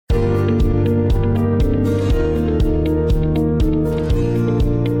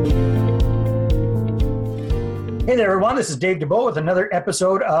Hey there, everyone. This is Dave Dubeau with another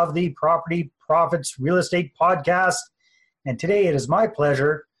episode of the Property Profits Real Estate Podcast. And today it is my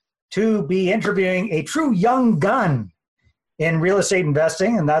pleasure to be interviewing a true young gun in real estate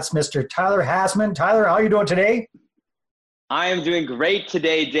investing, and that's Mr. Tyler Hassman. Tyler, how are you doing today? I am doing great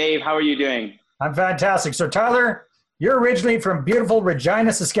today, Dave. How are you doing? I'm fantastic. So, Tyler, you're originally from beautiful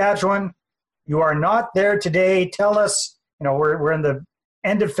Regina, Saskatchewan. You are not there today. Tell us, we're in the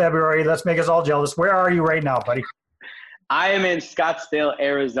end of February. Let's make us all jealous. Where are you right now, buddy? I am in Scottsdale,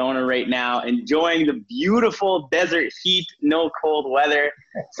 Arizona right now, enjoying the beautiful desert heat, no cold weather.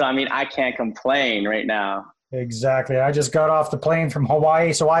 So, I can't complain right now. Exactly. I just got off the plane from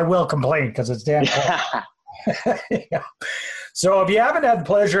Hawaii, so I will complain because it's damn cold. Yeah. So if you haven't had the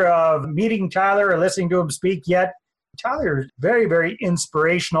pleasure of meeting Tyler or listening to him speak yet, Tyler is very, very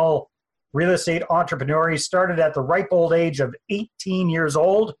inspirational real estate entrepreneur. He started at the ripe old age of 18 years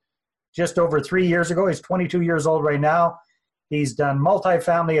old, just over 3 years ago. He's 22 years old right now. He's done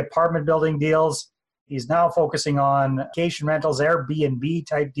multifamily apartment building deals. He's now focusing on vacation rentals, Airbnb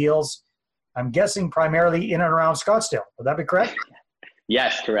type deals. I'm guessing primarily in and around Scottsdale. Would that be correct?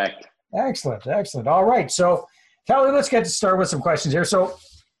 Yes, correct. Excellent, excellent. All right. So, Tyler, let's get to start with some questions here. So,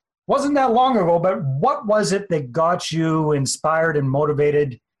 wasn't that long ago, but what was it that got you inspired and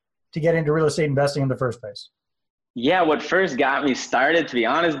motivated to get into real estate investing in the first place? Yeah, what first got me started, to be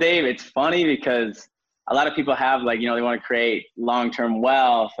honest, Dave, it's funny because a lot of people have they want to create long-term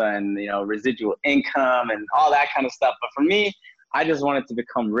wealth and, residual income and all that kind of stuff. But for me, I just wanted to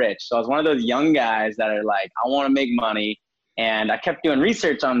become rich. So I was one of those young guys that are like, I want to make money. And I kept doing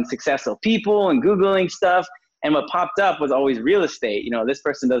research on successful people and Googling stuff. And what popped up was always real estate. This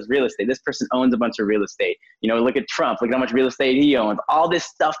person does real estate. This person owns a bunch of real estate. Look at Trump. Look at how much real estate he owns. All this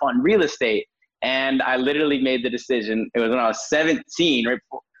stuff on real estate. And I literally made the decision. It was when I was 17, right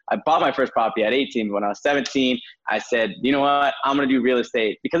before I bought my first property at 18. But when I was 17, I said, you know what? I'm going to do real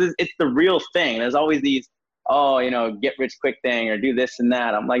estate because it's the real thing. There's always these, get rich quick thing or do this and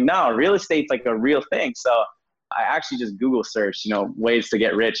that. I'm like, no, real estate's like a real thing. So I actually just Google searched, ways to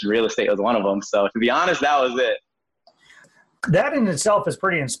get rich, and real estate was one of them. So to be honest, that was it. That in itself is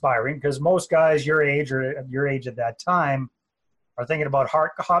pretty inspiring because most guys your age or your age at that time are thinking about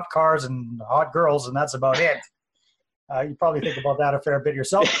hot cars and hot girls, and that's about it. You probably think about that a fair bit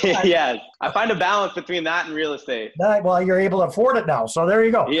yourself. Yes. I find a balance between that and real estate. Well, you're able to afford it now, so there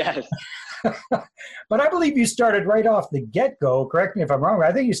you go. Yes. But I believe you started right off the get-go. Correct me if I'm wrong.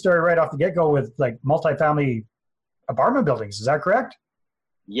 I think you started right off the get-go with multifamily apartment buildings. Is that correct?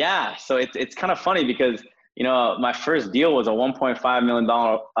 Yeah. So it's kind of funny because, my first deal was a $1.5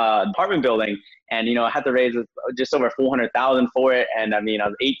 million apartment building. And, I had to raise just over $400,000 for it. And I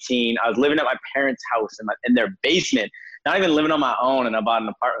was 18. I was living at my parents' house in their basement, not even living on my own. And I bought an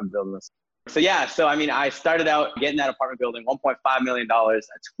apartment building. So yeah, I started out getting that apartment building, $1.5 million,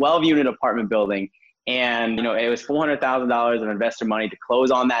 a 12-unit apartment building. And, it was $400,000 of investor money to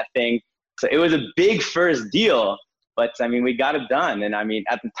close on that thing. So it was a big first deal, but we got it done. And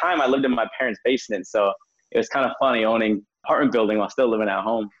at the time I lived in my parents' basement. So it was kind of funny owning apartment building while still living at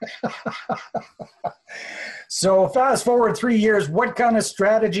home. So fast forward 3 years, what kind of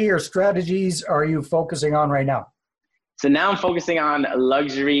strategy or strategies are you focusing on right now? So now I'm focusing on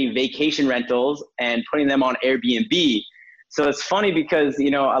luxury vacation rentals and putting them on Airbnb. So it's funny because, a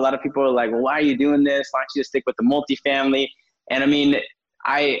lot of people are like, well, why are you doing this? Why don't you just stick with the multifamily? And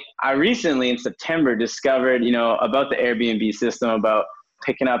I recently in September discovered, about the Airbnb system, about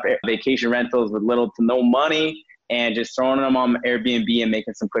picking up vacation rentals with little to no money and just throwing them on Airbnb and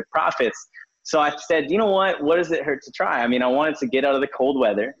making some quick profits. So I said, you know what does it hurt to try? I wanted to get out of the cold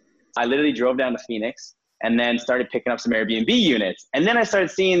weather. I literally drove down to Phoenix and then started picking up some Airbnb units. And then I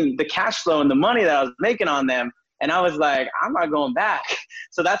started seeing the cash flow and the money that I was making on them. And I was like, I'm not going back.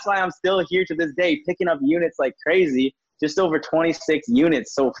 So that's why I'm still here to this day, picking up units like crazy, just over 26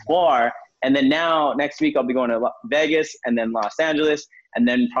 units so far. And then now next week I'll be going to Vegas and then Los Angeles and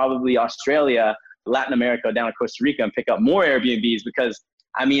then probably Australia, Latin America, down to Costa Rica and pick up more Airbnbs because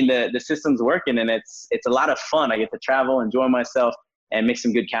the system's working and it's a lot of fun. I get to travel, enjoy myself and make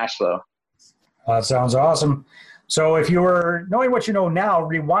some good cash flow. That sounds awesome. So if you were knowing what you know now,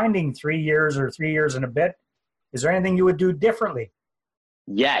 rewinding 3 years or 3 years and a bit, is there anything you would do differently?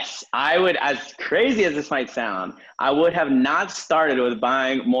 Yes, I would, as crazy as this might sound, I would have not started with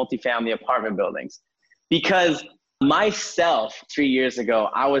buying multifamily apartment buildings because myself 3 years ago,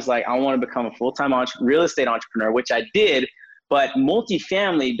 I was like, I want to become a full-time real estate entrepreneur, which I did, but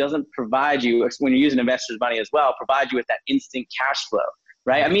multifamily doesn't provide you, when you're using investors' money as well, provide you with that instant cash flow,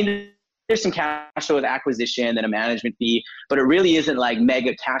 right? There's some cash flow with acquisition and a management fee, but it really isn't like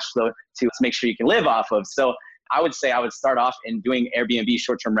mega cash flow to make sure you can live off of. So I would say I would start off in doing Airbnb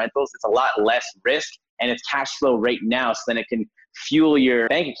short-term rentals. It's a lot less risk and it's cash flow right now. So then it can fuel your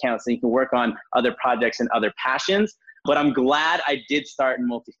bank account so you can work on other projects and other passions. But I'm glad I did start in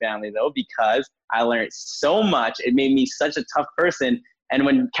multifamily though, because I learned so much. It made me such a tough person. And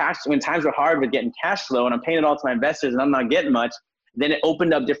when times were hard with getting cash flow and I'm paying it all to my investors and I'm not getting much, then it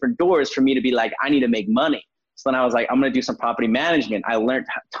opened up different doors for me to be like, I need to make money. So then I was like, I'm going to do some property management. I learned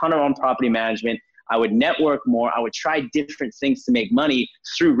a ton on property management. I would network more. I would try different things to make money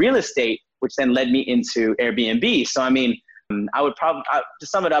through real estate, which then led me into Airbnb. So, I mean, I would probably, to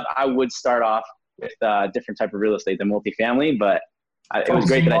sum it up, I would start off with different type of real estate than multifamily, but it was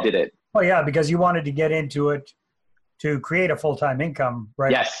great that I did it. Oh yeah, because you wanted to get into it to create a full-time income,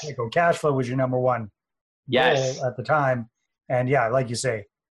 right? Yes. Cash flow was your number one goal at the time. And yeah, like you say,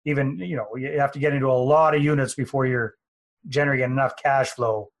 even, you have to get into a lot of units before you're generating enough cash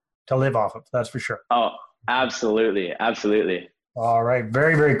flow to live off of. That's for sure. Oh, absolutely. Absolutely. All right.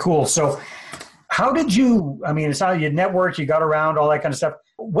 Very, very cool. So how did you, I mean, it's how you networked, you got around, all that kind of stuff.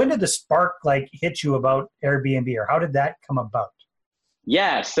 When did the spark hit you about Airbnb, or how did that come about?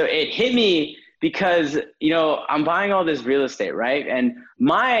 Yeah. So it hit me because, I'm buying all this real estate, right? And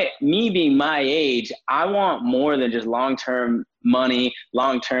me being my age, I want more than just long-term money,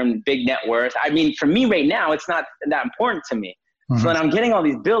 long-term big net worth. I mean, for me right now, it's not that important to me. Mm-hmm. So then I'm getting all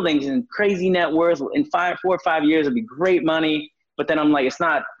these buildings and crazy net worth in 4 or 5 years, it'd be great money. But then I'm like, it's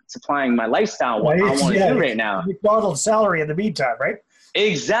not supplying my lifestyle, what I want to do right now. McDonald's salary in the meantime, right?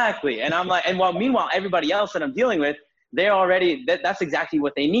 Exactly. And I'm like, meanwhile, everybody else that I'm dealing with, they're already, that's exactly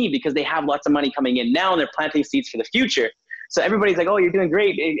what they need because they have lots of money coming in now and they're planting seeds for the future. So everybody's like, oh, you're doing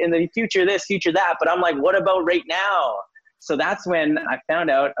great in the future, this, future that. But I'm like, what about right now? So that's when I found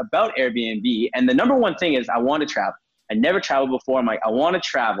out about Airbnb. And the number one thing is I want to travel. I never traveled before. I'm like, I want to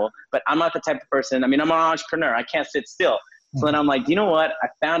travel, but I'm not the type of person. I mean, I'm an entrepreneur. I can't sit still. So then I'm like, you know what? I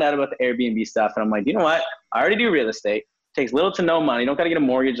found out about the Airbnb stuff. And I'm like, you know what? I already do real estate. Takes little to no money. Don't got to get a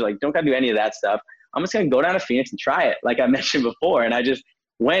mortgage. Don't got to do any of that stuff. I'm just going to go down to Phoenix and try it, like I mentioned before. And I just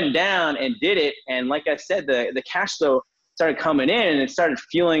went down and did it. And like I said, the cash flow started coming in and it started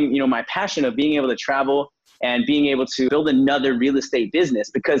fueling, my passion of being able to travel and being able to build another real estate business,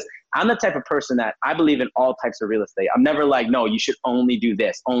 because I'm the type of person that I believe in all types of real estate. I'm never like, no, you should only do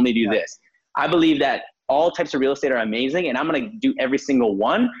this, only do this. I believe that all types of real estate are amazing and I'm going to do every single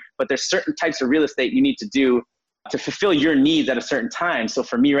one, but there's certain types of real estate you need to do to fulfill your needs at a certain time. So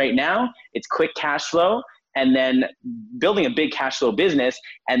for me right now, it's quick cash flow and then building a big cash flow business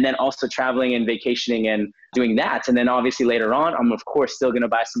and then also traveling and vacationing and doing that. And then obviously later on, I'm of course still going to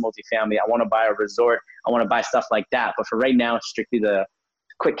buy some multifamily. I want to buy a resort. I want to buy stuff like that. But for right now, it's strictly the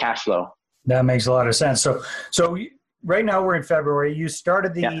quick cash flow. That makes a lot of sense. So right now we're in February. You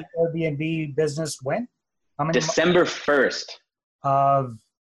started the Airbnb business when? How many December 1st. Of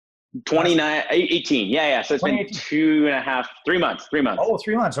 18. Yeah. So it's been 3 months. Oh,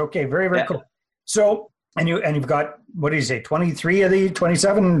 3 months. Okay. Very, very cool. So, and you've got, what did you say? 23 of the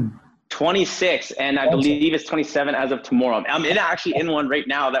 27? 26. And I believe it's 27 as of tomorrow. I'm actually in one right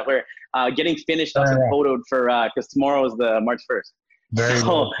now that we're getting finished up and photoed for, because tomorrow is the March 1st. Very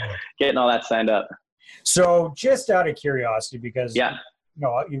cool. Getting all that signed up. So just out of curiosity, because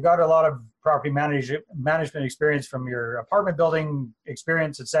you've got a lot of property management experience from your apartment building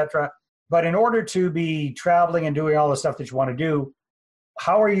experience, etc. But in order to be traveling and doing all the stuff that you want to do,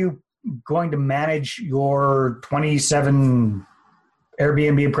 how are you going to manage your 27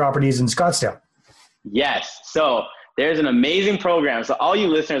 Airbnb properties in Scottsdale? Yes. So there's an amazing program. So all you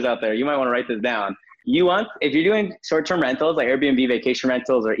listeners out there, you might want to write this down. If you're doing short-term rentals like Airbnb vacation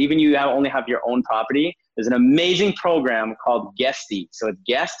rentals, or even you only have your own property, there's an amazing program called Guesty. So it's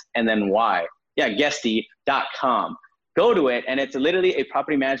guest and then Y. Yeah, Guesty.com. Go to it, and it's literally a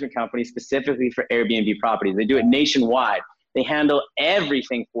property management company specifically for Airbnb properties. They do it nationwide. They handle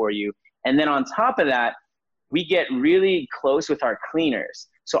everything for you. And then on top of that, we get really close with our cleaners.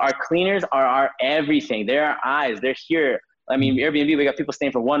 So our cleaners are our everything. They're our eyes. They're here. I mean, Airbnb, we got people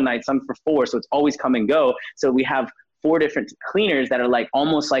staying for one night, some for 4, so it's always come and go. So we have 4 different cleaners that are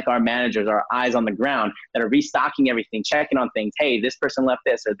almost like our managers, our eyes on the ground, that are restocking everything, checking on things. Hey, this person left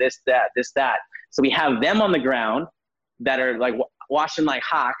this, or this, that. So we have them on the ground that are watching like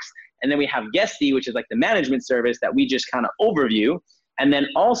hawks. And then we have Guesty, which is the management service that we just kind of overview. And then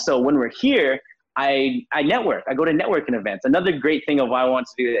also when we're here, I network. I go to networking events. Another great thing of why I want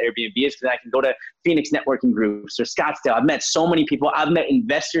to do the Airbnb is because I can go to Phoenix networking groups or Scottsdale. I've met so many people. I've met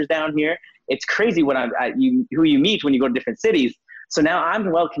investors down here. It's crazy who you meet when you go to different cities. So now I'm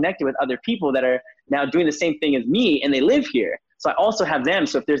well connected with other people that are now doing the same thing as me, and they live here. So I also have them.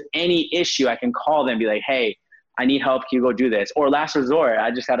 So if there's any issue, I can call them and be like, hey, I need help. Can you go do this? Or last resort, I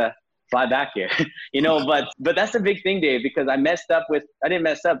just got to fly back here, you know, but that's the big thing, Dave, because I didn't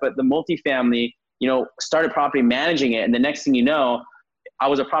mess up, but the multifamily, you know, started property managing it. And the next thing you know, I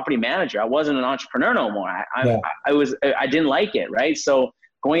was a property manager. I wasn't an entrepreneur no more. I didn't like it. Right. So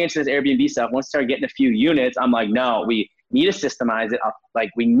going into this Airbnb stuff, once I started getting a few units, I'm like, no, we need to systemize it.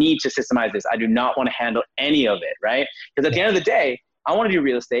 We need to systemize this. I do not want to handle any of it. Right. Because at the end of the day, I want to do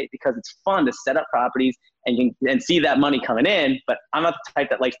real estate because it's fun to set up properties and see that money coming in, but I'm not the type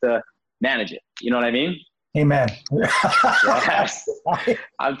that likes to manage it. You know what I mean? Amen. Yes.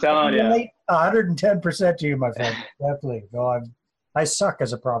 I'm telling you. 110% to you, my friend. Definitely. No, I suck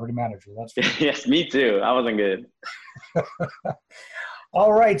as a property manager. That's for sure. Yes, me too. I wasn't good.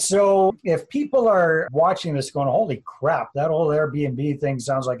 All right. So if people are watching this going, holy crap, that whole Airbnb thing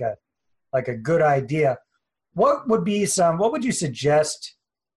sounds like a good idea. What would you suggest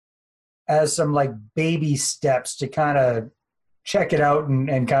as some like baby steps to kind of check it out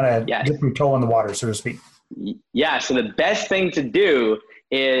and kind of dip your toe in the water, so to speak? Yeah. So the best thing to do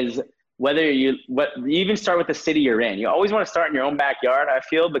is you even start with the city you're in. You always want to start in your own backyard, I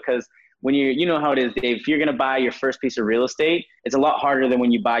feel, because when you know how it is, Dave, if you're going to buy your first piece of real estate, it's a lot harder than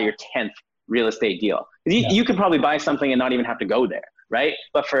when you buy your 10th real estate deal. You could probably buy something and not even have to go there, right?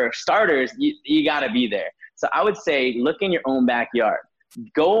 But for starters, you got to be there. So I would say look in your own backyard.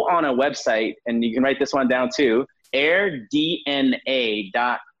 Go on a website, and you can write this one down too, airdna.co.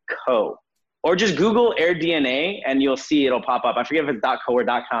 Or just Google AirDNA and you'll see it'll pop up. I forget if it's .co or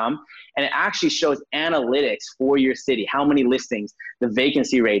 .com. And it actually shows analytics for your city, how many listings, the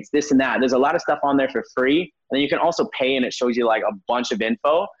vacancy rates, this and that. There's a lot of stuff on there for free. And then you can also pay and it shows you like a bunch of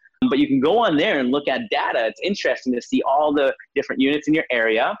info. But you can go on there and look at data. It's interesting to see all the different units in your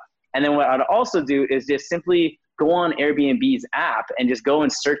area. And then what I'd also do is just simply go on Airbnb's app and just go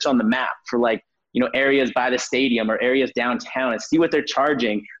and search on the map for like, you know, areas by the stadium or areas downtown and see what they're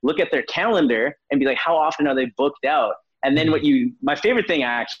charging. Look at their calendar and be like, how often are they booked out? And then my favorite thing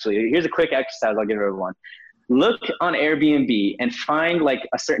actually, here's a quick exercise I'll give everyone. Look on Airbnb and find like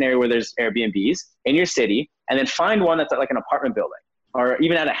a certain area where there's Airbnbs in your city, and then find one that's at like an apartment building or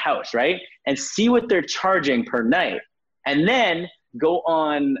even at a house, right? And see what they're charging per night. And then go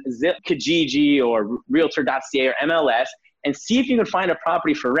on Zip, Kijiji or Realtor.ca or MLS and see if you can find a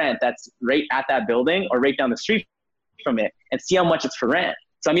property for rent that's right at that building or right down the street from it, and see how much it's for rent.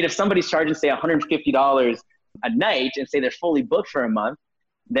 So, I mean, if somebody's charging, say, $150 a night and say they're fully booked for a month,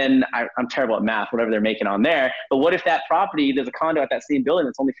 then I'm terrible at math, whatever they're making on there. But what if that property, there's a condo at that same building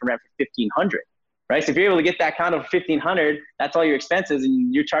that's only for rent for $1,500, right? So if you're able to get that condo for $1,500, that's all your expenses,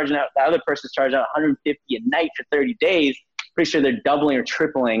 and you're charging out, the other person's charging out $150 a night for 30 days. Pretty sure they're doubling or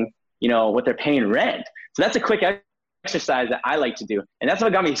tripling, you know, what they're paying rent. So that's a quick exercise that I like to do. And that's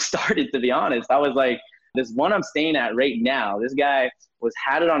what got me started, to be honest. I was like, this one I'm staying at right now, this guy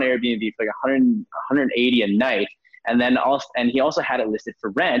had it on Airbnb for like 180 a night. And he also had it listed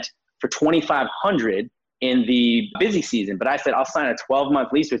for rent for $2,500 in the busy season. But I said, I'll sign a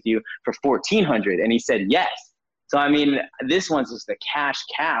 12-month lease with you for $1,400. And he said, yes. So, I mean, this one's just a cash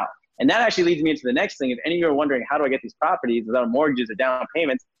cow. And that actually leads me into the next thing. If any of you are wondering, how do I get these properties without mortgages or down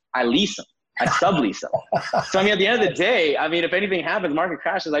payments? I lease them. I sublease them. So, I mean, at the end of the day, I mean, if anything happens, market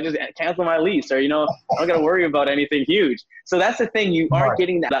crashes, I just cancel my lease, or, you know, I don't got to worry about anything huge. So that's the thing. You aren't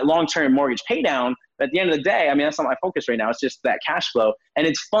getting that long-term mortgage pay down. But at the end of the day, I mean, that's not my focus right now. It's just that cash flow, and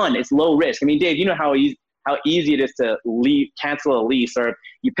it's fun. It's low risk. I mean, Dave, you know how easy it is to cancel a lease, or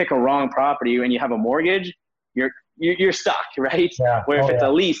you pick a wrong property and you have a mortgage, you're stuck, right? Yeah. Where if it's a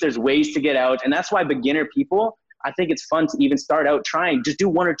lease, there's ways to get out. And that's why beginner people, I think it's fun to even start out just do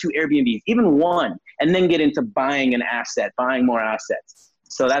 1 or 2 Airbnbs, even one, and then get into buying an asset, buying more assets.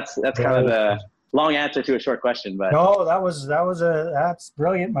 So that's kind of the long answer to a short question. But no, that's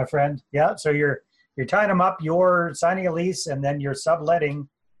brilliant, my friend. Yeah. So you're tying them up, you're signing a lease, and then you're subletting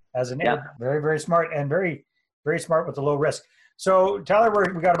as an very, very smart, and very, very smart with the low risk. So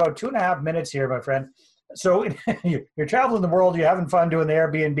Tyler, we got about 2.5 minutes here, my friend. So you're traveling the world, you're having fun doing the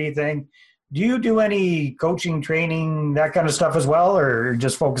Airbnb thing. Do you do any coaching, training, that kind of stuff as well, or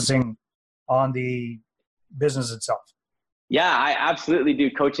just focusing on the business itself? Yeah, I absolutely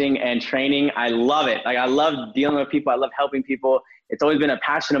do coaching and training. I love it. Like, I love dealing with people. I love helping people. It's always been a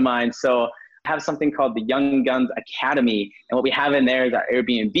passion of mine. So I have something called the Young Guns Academy. And what we have in there is our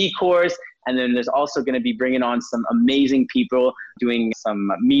Airbnb course. And then there's also going to be bringing on some amazing people doing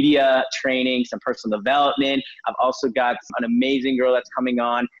some media training, some personal development. I've also got an amazing girl that's coming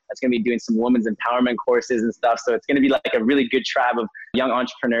on that's going to be doing some women's empowerment courses and stuff. So it's going to be like a really good tribe of young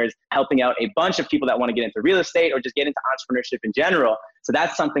entrepreneurs helping out a bunch of people that want to get into real estate or just get into entrepreneurship in general. So So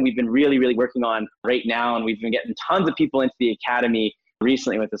that's something we've been really, really working on right now. And we've been getting tons of people into the academy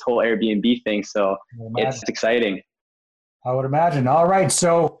recently with this whole Airbnb thing. So it's exciting. I would imagine. All right.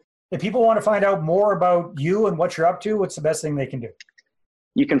 So if people want to find out more about you and what you're up to, what's the best thing they can do?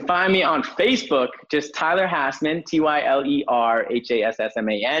 You can find me on Facebook, just Tyler Hassman,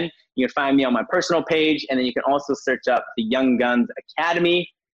 TYLERHASSMAN. You can find me on my personal page, and then you can also search up the Young Guns Academy,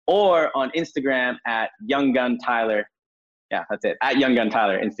 or on Instagram at Young Gun Tyler. Yeah, that's it. At Young Gun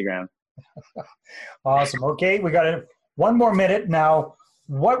Tyler, Instagram. Awesome. Okay, we got one more minute now.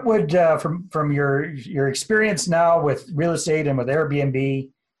 What would, from your experience now with real estate and with Airbnb,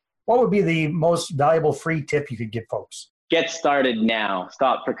 what would be the most valuable free tip you could give folks? Get started now.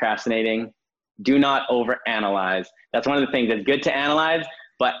 Stop procrastinating. Do not overanalyze. That's one of the things that's good to analyze,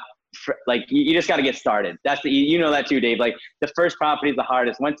 but you just got to get started. That's you know that too, Dave. Like the first property is the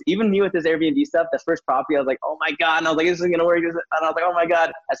hardest. Even me with this Airbnb stuff, the first property, I was like, oh my God. And I was like, this isn't going to work. And I was like, oh my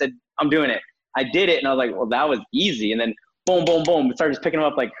God. I said, I'm doing it. I did it. And I was like, well, that was easy. And then boom, boom, boom. It started just picking them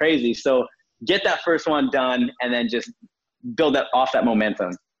up like crazy. So get that first one done and then just build that off that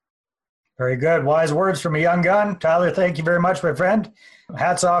momentum. Very good. Wise words from a young gun. Tyler, thank you very much, my friend.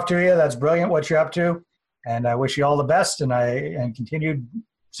 Hats off to you. That's brilliant what you're up to. And I wish you all the best and continued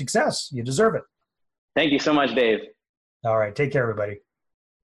success. You deserve it. Thank you so much, Dave. All right. Take care, everybody.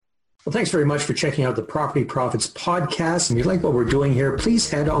 Well, thanks very much for checking out the Property Profits podcast. If you like what we're doing here, please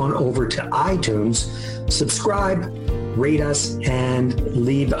head on over to iTunes, subscribe, rate us, and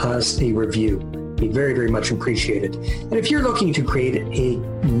leave us a review. Be very, very much appreciated. And if you're looking to create a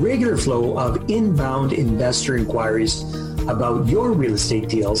regular flow of inbound investor inquiries about your real estate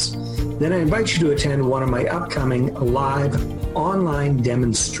deals, then I invite you to attend one of my upcoming live online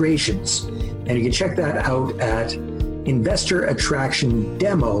demonstrations. And you can check that out at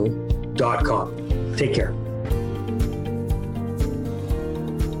investorattractiondemo.com. Take care.